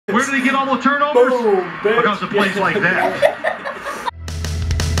do they get all the turnovers? Boom, because of plays like that.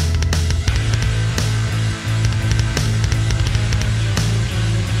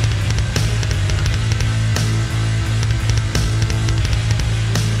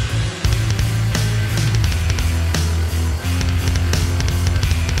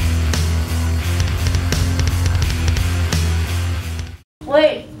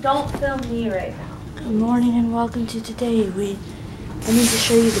 Wait, don't film me right now. Good morning and welcome to today. I need to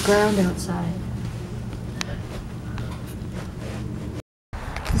show you the ground outside.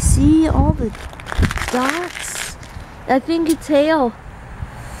 You see all the dots? I think it's hail.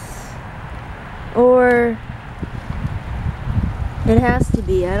 Or it has to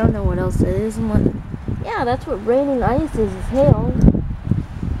be. I don't know what else it is. Yeah, that's what raining ice is hail.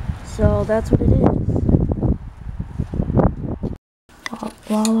 So that's what it is.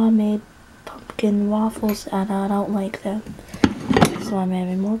 Lala made pumpkin waffles and I don't like them. So I'm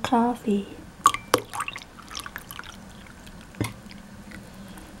having more coffee.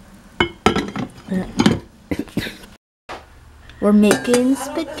 We're making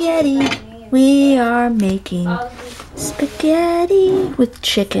spaghetti. We are making spaghetti with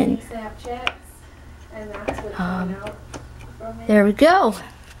chicken. There we go.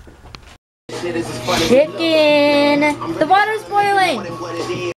 Chicken! The water's boiling!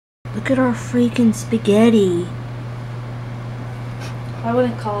 Look at our freaking spaghetti. I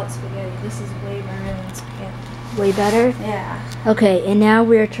wouldn't call it spaghetti. This is way better than spaghetti. Way better? Yeah. Okay, and now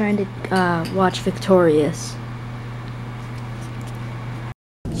we're trying to watch Victorious.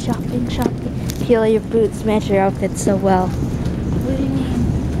 Shopping, shopping. Feel your boots match your outfit so well. What do you mean?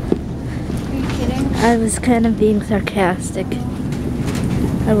 Are you kidding? I was kind of being sarcastic.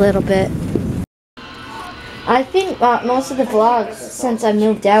 A little bit. I think most of the vlogs since I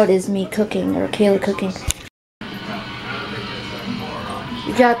moved out is me cooking, or Kayla cooking.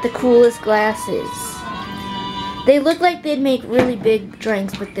 You got the coolest glasses. They look like they'd make really big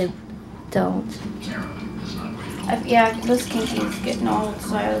drinks, but they don't. Yeah, this kinky is getting old,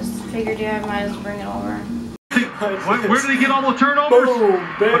 so I figured, yeah, I might as well bring it over. Where do they get all the turnovers? Boom,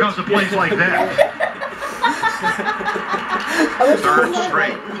 because of plays like that. Third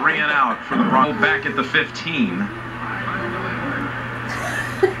straight, 3 and out for the Broncos back at the 15.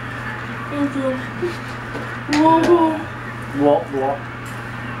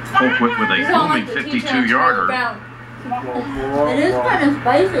 Hope with a booming 52-yarder. It is kind of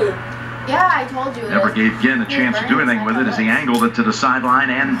spicy. Yeah, I told you. Never gave Ginn a chance to do anything with it as he angled it to the sideline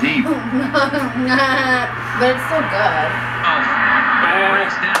and deep. But it's still good.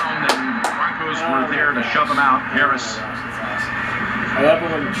 Breaks down, and Broncos were there to shove him out. Harris. I love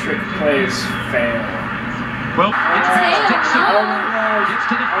it when trick plays fail. Well, it's Dixon. Gets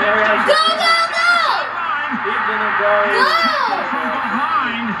to the 50. Go, go, go! He's gonna go. From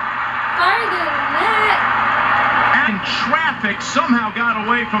behind. Farther than that. And traffic somehow got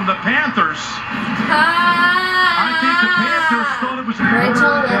away from the Panthers. I think the Panthers thought it was a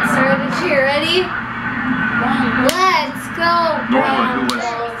Rachel, let's start the cheer. Ready? Let's go, Norwood, who was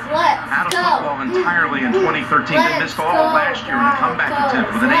Let's out of go. football entirely in 2013, they missed all of last year in the comeback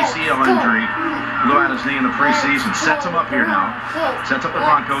attempt with an ACL injury. Blew out his knee in the preseason. Sets him up here now. Sets up the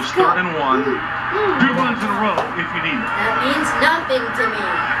Broncos, 3rd and 1. 2 runs in a row if you need it. That means nothing to me.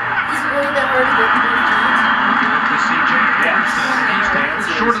 It's really that hard to get 3 feet. To CJ Anderson. He's taken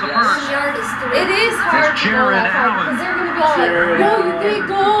short of the first. It is hard There's Jared Allen. because they're going to be all like, no, you can't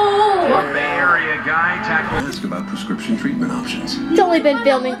go. A Bay Area guy tackled. Ask about prescription treatment options. It's only been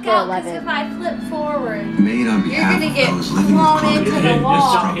filming for 11. If I flip forward, Made on behalf gonna get of those living with blown chronic into the pain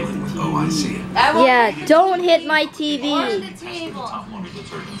wall. struggling with OIC. Yeah, don't hit my on TV. the table. I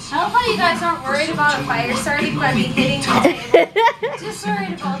love how you guys aren't worried about a fire starting by me hitting the table. Just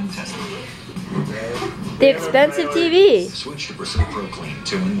worried about the TV. The expensive TV. Switch to Brazil Pro Clean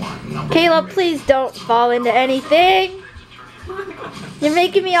 2-in-1. Kayla, please don't fall into anything. You're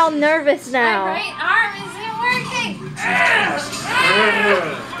making me all nervous My now. right arm isn't working.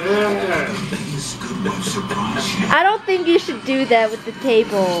 This could well surprise you. I don't think you should do that with the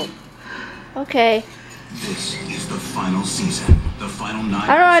table. Okay. This is the final season. The final 9.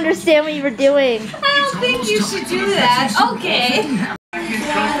 I don't understand what you were doing. I don't think you should do that. Okay. 94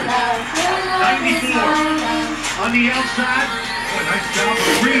 on the outside. A nice job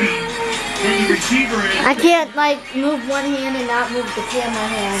of reading where the receiver is. I can't like move one hand and not move the camera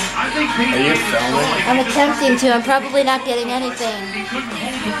hand. I think Are you filming? I'm attempting to. I'm probably not getting anything. he couldn't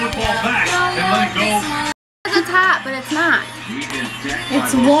hold the football back and let it go. It's hot, but it's not.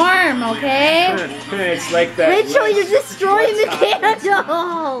 It's warm, okay? It's like that. Rachel, you're destroying the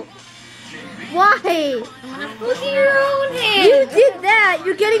candle. Why? Look at your own hand. You did that.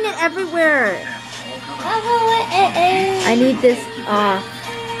 You're getting it everywhere. I need this off.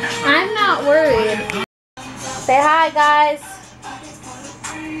 I'm not worried. Say hi, guys.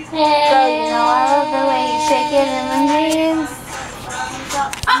 Hey. Girl, you know I love the way you shake it in the jeans.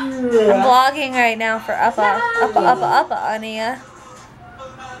 I'm vlogging right now for Uppa, Ania.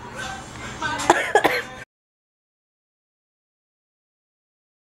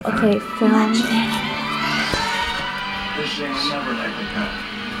 Okay, film. This thing's never like the cut.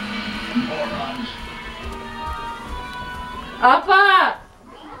 Morons. Uppa!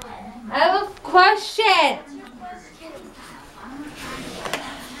 I have a question.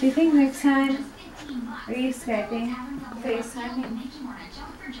 Do you think next time, are you Skyping? FaceTiming?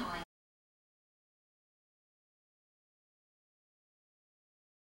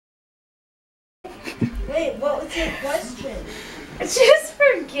 Wait, what was your question? Just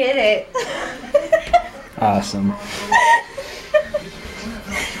forget it. Awesome.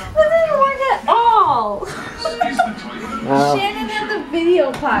 That didn't work at all. Well, Shannon had the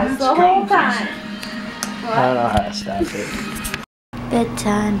video paused the whole time. I don't know how to stop it.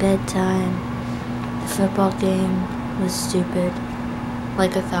 Bedtime, bedtime. The football game was stupid,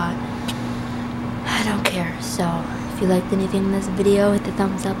 like I thought. I don't care, so if you liked anything in this video, hit the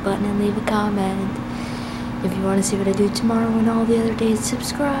thumbs up button and leave a comment. If you want to see what I do tomorrow and all the other days,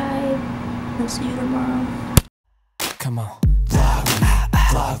 subscribe. I'll see you tomorrow. Come on.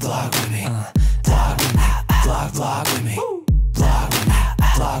 Vlog with me.